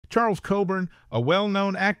Charles Coburn, a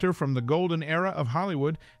well-known actor from the golden era of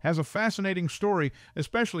Hollywood, has a fascinating story,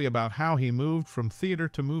 especially about how he moved from theater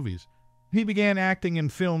to movies. He began acting in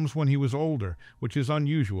films when he was older, which is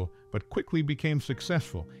unusual, but quickly became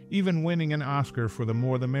successful, even winning an Oscar for The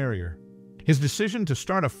More the Merrier. His decision to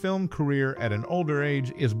start a film career at an older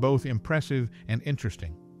age is both impressive and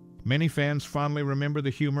interesting. Many fans fondly remember the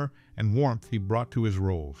humor and warmth he brought to his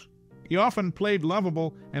roles. He often played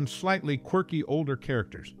lovable and slightly quirky older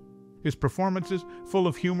characters. His performances, full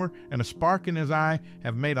of humor and a spark in his eye,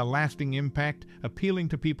 have made a lasting impact, appealing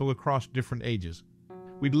to people across different ages.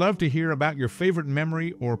 We'd love to hear about your favorite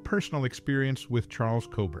memory or personal experience with Charles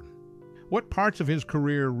Coburn. What parts of his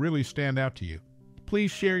career really stand out to you? Please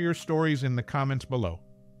share your stories in the comments below.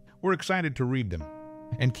 We're excited to read them.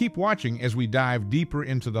 And keep watching as we dive deeper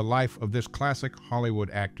into the life of this classic Hollywood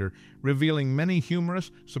actor, revealing many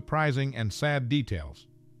humorous, surprising, and sad details.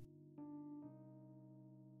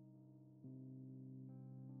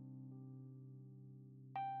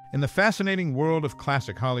 In the fascinating world of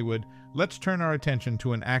classic Hollywood, let's turn our attention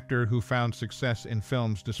to an actor who found success in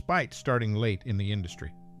films despite starting late in the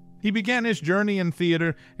industry. He began his journey in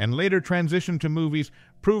theater and later transitioned to movies,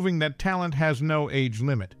 proving that talent has no age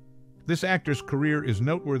limit. This actor's career is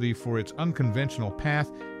noteworthy for its unconventional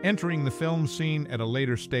path, entering the film scene at a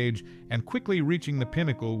later stage and quickly reaching the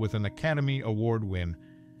pinnacle with an Academy Award win.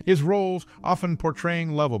 His roles, often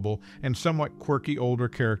portraying lovable and somewhat quirky older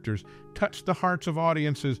characters, touched the hearts of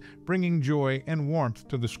audiences, bringing joy and warmth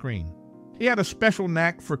to the screen. He had a special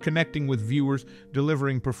knack for connecting with viewers,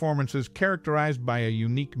 delivering performances characterized by a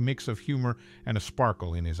unique mix of humor and a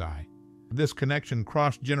sparkle in his eye. This connection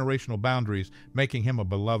crossed generational boundaries, making him a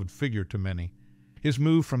beloved figure to many. His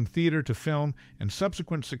move from theater to film and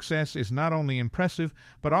subsequent success is not only impressive,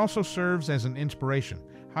 but also serves as an inspiration,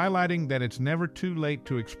 highlighting that it's never too late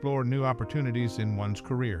to explore new opportunities in one's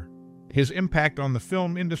career. His impact on the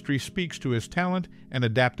film industry speaks to his talent and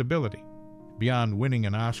adaptability. Beyond winning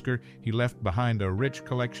an Oscar, he left behind a rich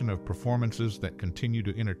collection of performances that continue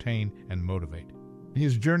to entertain and motivate.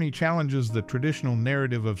 His journey challenges the traditional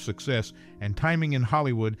narrative of success and timing in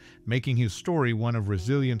Hollywood, making his story one of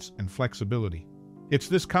resilience and flexibility. It's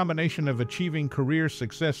this combination of achieving career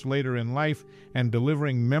success later in life and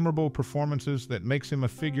delivering memorable performances that makes him a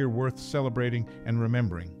figure worth celebrating and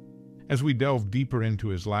remembering. As we delve deeper into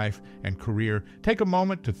his life and career, take a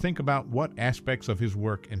moment to think about what aspects of his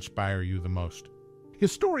work inspire you the most.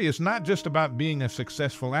 His story is not just about being a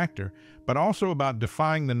successful actor, but also about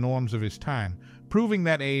defying the norms of his time, proving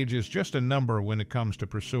that age is just a number when it comes to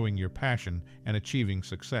pursuing your passion and achieving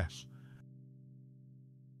success.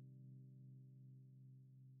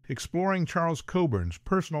 Exploring Charles Coburn's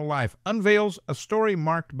personal life unveils a story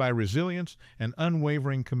marked by resilience and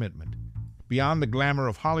unwavering commitment. Beyond the glamour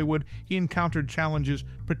of Hollywood, he encountered challenges,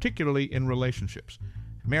 particularly in relationships.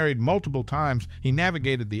 Married multiple times, he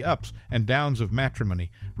navigated the ups and downs of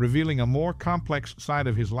matrimony, revealing a more complex side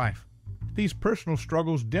of his life. These personal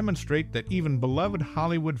struggles demonstrate that even beloved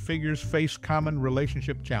Hollywood figures face common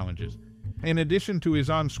relationship challenges. In addition to his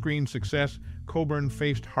on-screen success, Coburn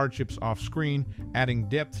faced hardships off-screen, adding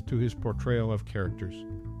depth to his portrayal of characters.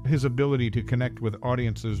 His ability to connect with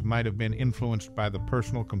audiences might have been influenced by the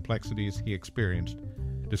personal complexities he experienced.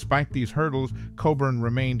 Despite these hurdles, Coburn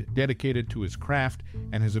remained dedicated to his craft,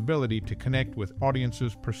 and his ability to connect with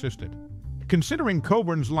audiences persisted. Considering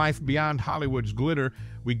Coburn's life beyond Hollywood's glitter,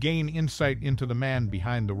 we gain insight into the man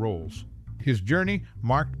behind the roles. His journey,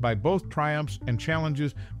 marked by both triumphs and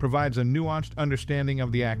challenges, provides a nuanced understanding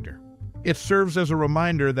of the actor. It serves as a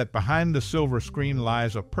reminder that behind the silver screen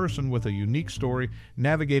lies a person with a unique story,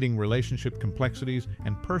 navigating relationship complexities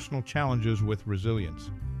and personal challenges with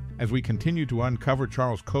resilience. As we continue to uncover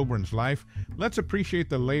Charles Coburn's life, let's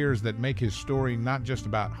appreciate the layers that make his story not just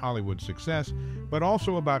about Hollywood success, but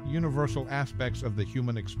also about universal aspects of the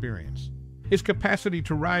human experience. His capacity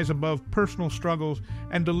to rise above personal struggles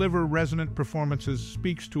and deliver resonant performances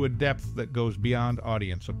speaks to a depth that goes beyond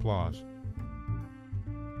audience applause.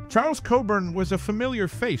 Charles Coburn was a familiar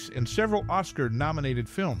face in several Oscar-nominated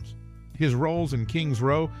films. His roles in King's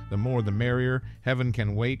Row, The More the Merrier, Heaven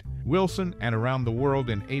Can Wait, Wilson, and Around the World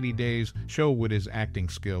in 80 Days show with his acting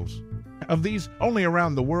skills. Of these, only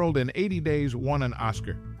Around the World in 80 Days won an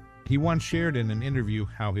Oscar. He once shared in an interview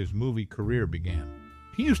how his movie career began.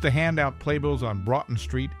 He used to hand out playbills on Broughton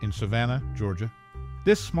Street in Savannah, Georgia.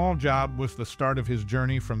 This small job was the start of his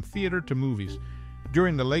journey from theater to movies.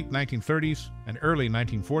 During the late 1930s and early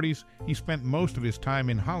 1940s, he spent most of his time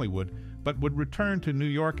in Hollywood, but would return to New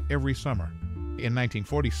York every summer. In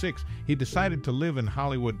 1946, he decided to live in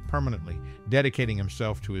Hollywood permanently, dedicating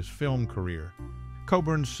himself to his film career.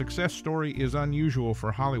 Coburn's success story is unusual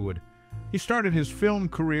for Hollywood. He started his film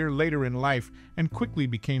career later in life and quickly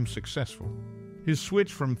became successful. His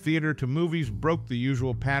switch from theater to movies broke the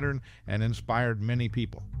usual pattern and inspired many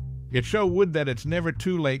people. It showed that it's never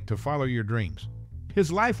too late to follow your dreams.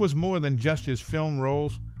 His life was more than just his film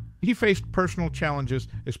roles. He faced personal challenges,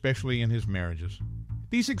 especially in his marriages.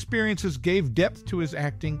 These experiences gave depth to his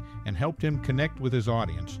acting and helped him connect with his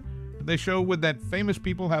audience. They show that famous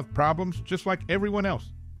people have problems just like everyone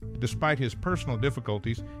else. Despite his personal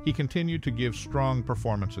difficulties, he continued to give strong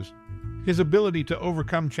performances. His ability to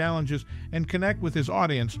overcome challenges and connect with his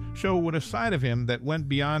audience showed a side of him that went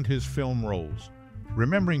beyond his film roles.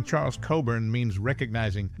 Remembering Charles Coburn means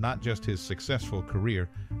recognizing not just his successful career,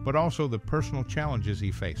 but also the personal challenges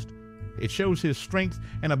he faced. It shows his strength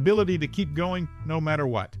and ability to keep going no matter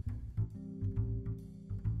what.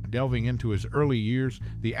 Delving into his early years,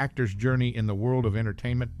 the actor's journey in the world of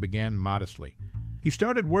entertainment began modestly. He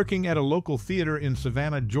started working at a local theater in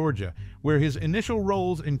Savannah, Georgia, where his initial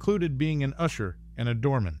roles included being an usher and a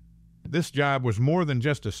doorman. This job was more than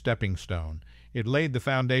just a stepping stone. It laid the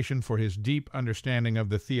foundation for his deep understanding of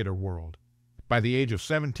the theater world. By the age of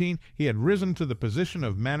 17, he had risen to the position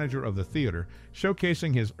of manager of the theater,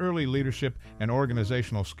 showcasing his early leadership and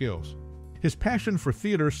organizational skills. His passion for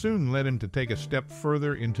theater soon led him to take a step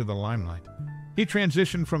further into the limelight. He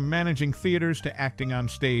transitioned from managing theaters to acting on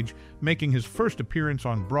stage, making his first appearance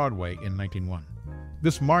on Broadway in 1901.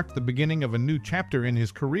 This marked the beginning of a new chapter in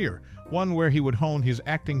his career, one where he would hone his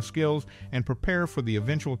acting skills and prepare for the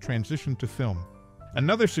eventual transition to film.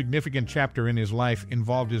 Another significant chapter in his life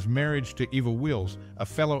involved his marriage to Eva Wills, a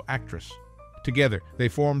fellow actress. Together, they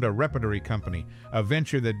formed a repertory company, a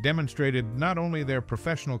venture that demonstrated not only their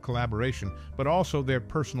professional collaboration, but also their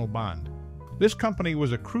personal bond. This company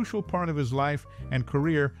was a crucial part of his life and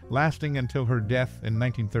career, lasting until her death in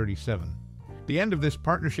 1937. The end of this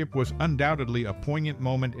partnership was undoubtedly a poignant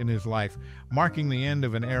moment in his life, marking the end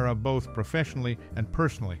of an era both professionally and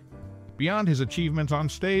personally. Beyond his achievements on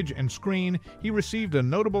stage and screen, he received a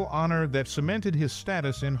notable honor that cemented his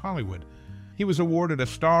status in Hollywood. He was awarded a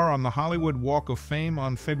star on the Hollywood Walk of Fame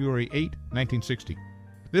on February 8, 1960.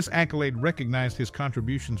 This accolade recognized his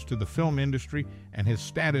contributions to the film industry and his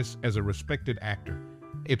status as a respected actor.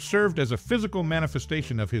 It served as a physical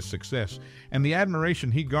manifestation of his success and the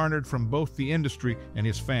admiration he garnered from both the industry and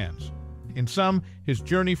his fans. In sum, his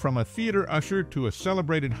journey from a theater usher to a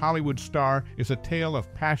celebrated Hollywood star is a tale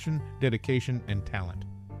of passion, dedication, and talent.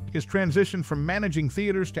 His transition from managing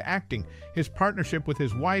theaters to acting, his partnership with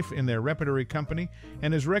his wife in their repertory company,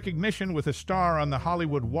 and his recognition with a star on the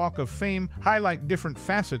Hollywood Walk of Fame highlight different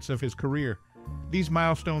facets of his career. These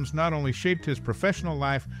milestones not only shaped his professional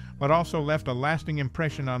life, but also left a lasting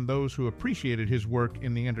impression on those who appreciated his work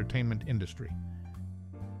in the entertainment industry.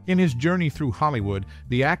 In his journey through Hollywood,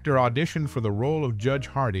 the actor auditioned for the role of Judge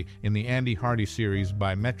Hardy in the Andy Hardy series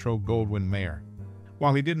by Metro-Goldwyn-Mayer.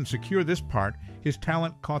 While he didn't secure this part, his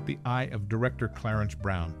talent caught the eye of director Clarence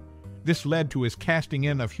Brown. This led to his casting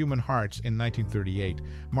in of Human Hearts in 1938,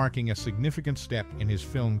 marking a significant step in his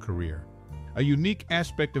film career. A unique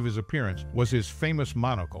aspect of his appearance was his famous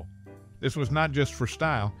monocle. This was not just for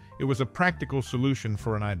style, it was a practical solution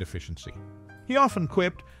for an eye deficiency. He often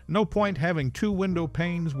quipped, "No point having two window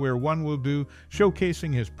panes where one will do,"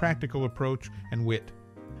 showcasing his practical approach and wit.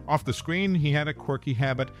 Off the screen, he had a quirky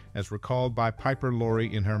habit, as recalled by Piper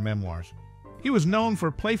Laurie in her memoirs. He was known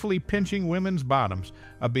for playfully pinching women's bottoms,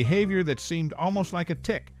 a behavior that seemed almost like a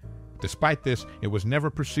tic. Despite this, it was never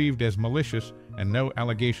perceived as malicious, and no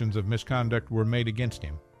allegations of misconduct were made against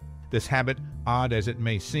him. This habit, odd as it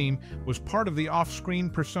may seem, was part of the off-screen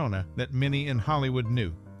persona that many in Hollywood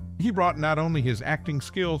knew. He brought not only his acting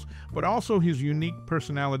skills, but also his unique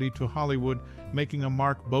personality to Hollywood, making a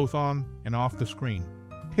mark both on and off the screen.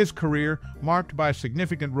 His career, marked by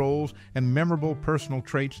significant roles and memorable personal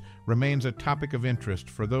traits, remains a topic of interest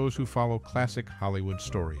for those who follow classic Hollywood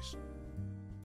stories.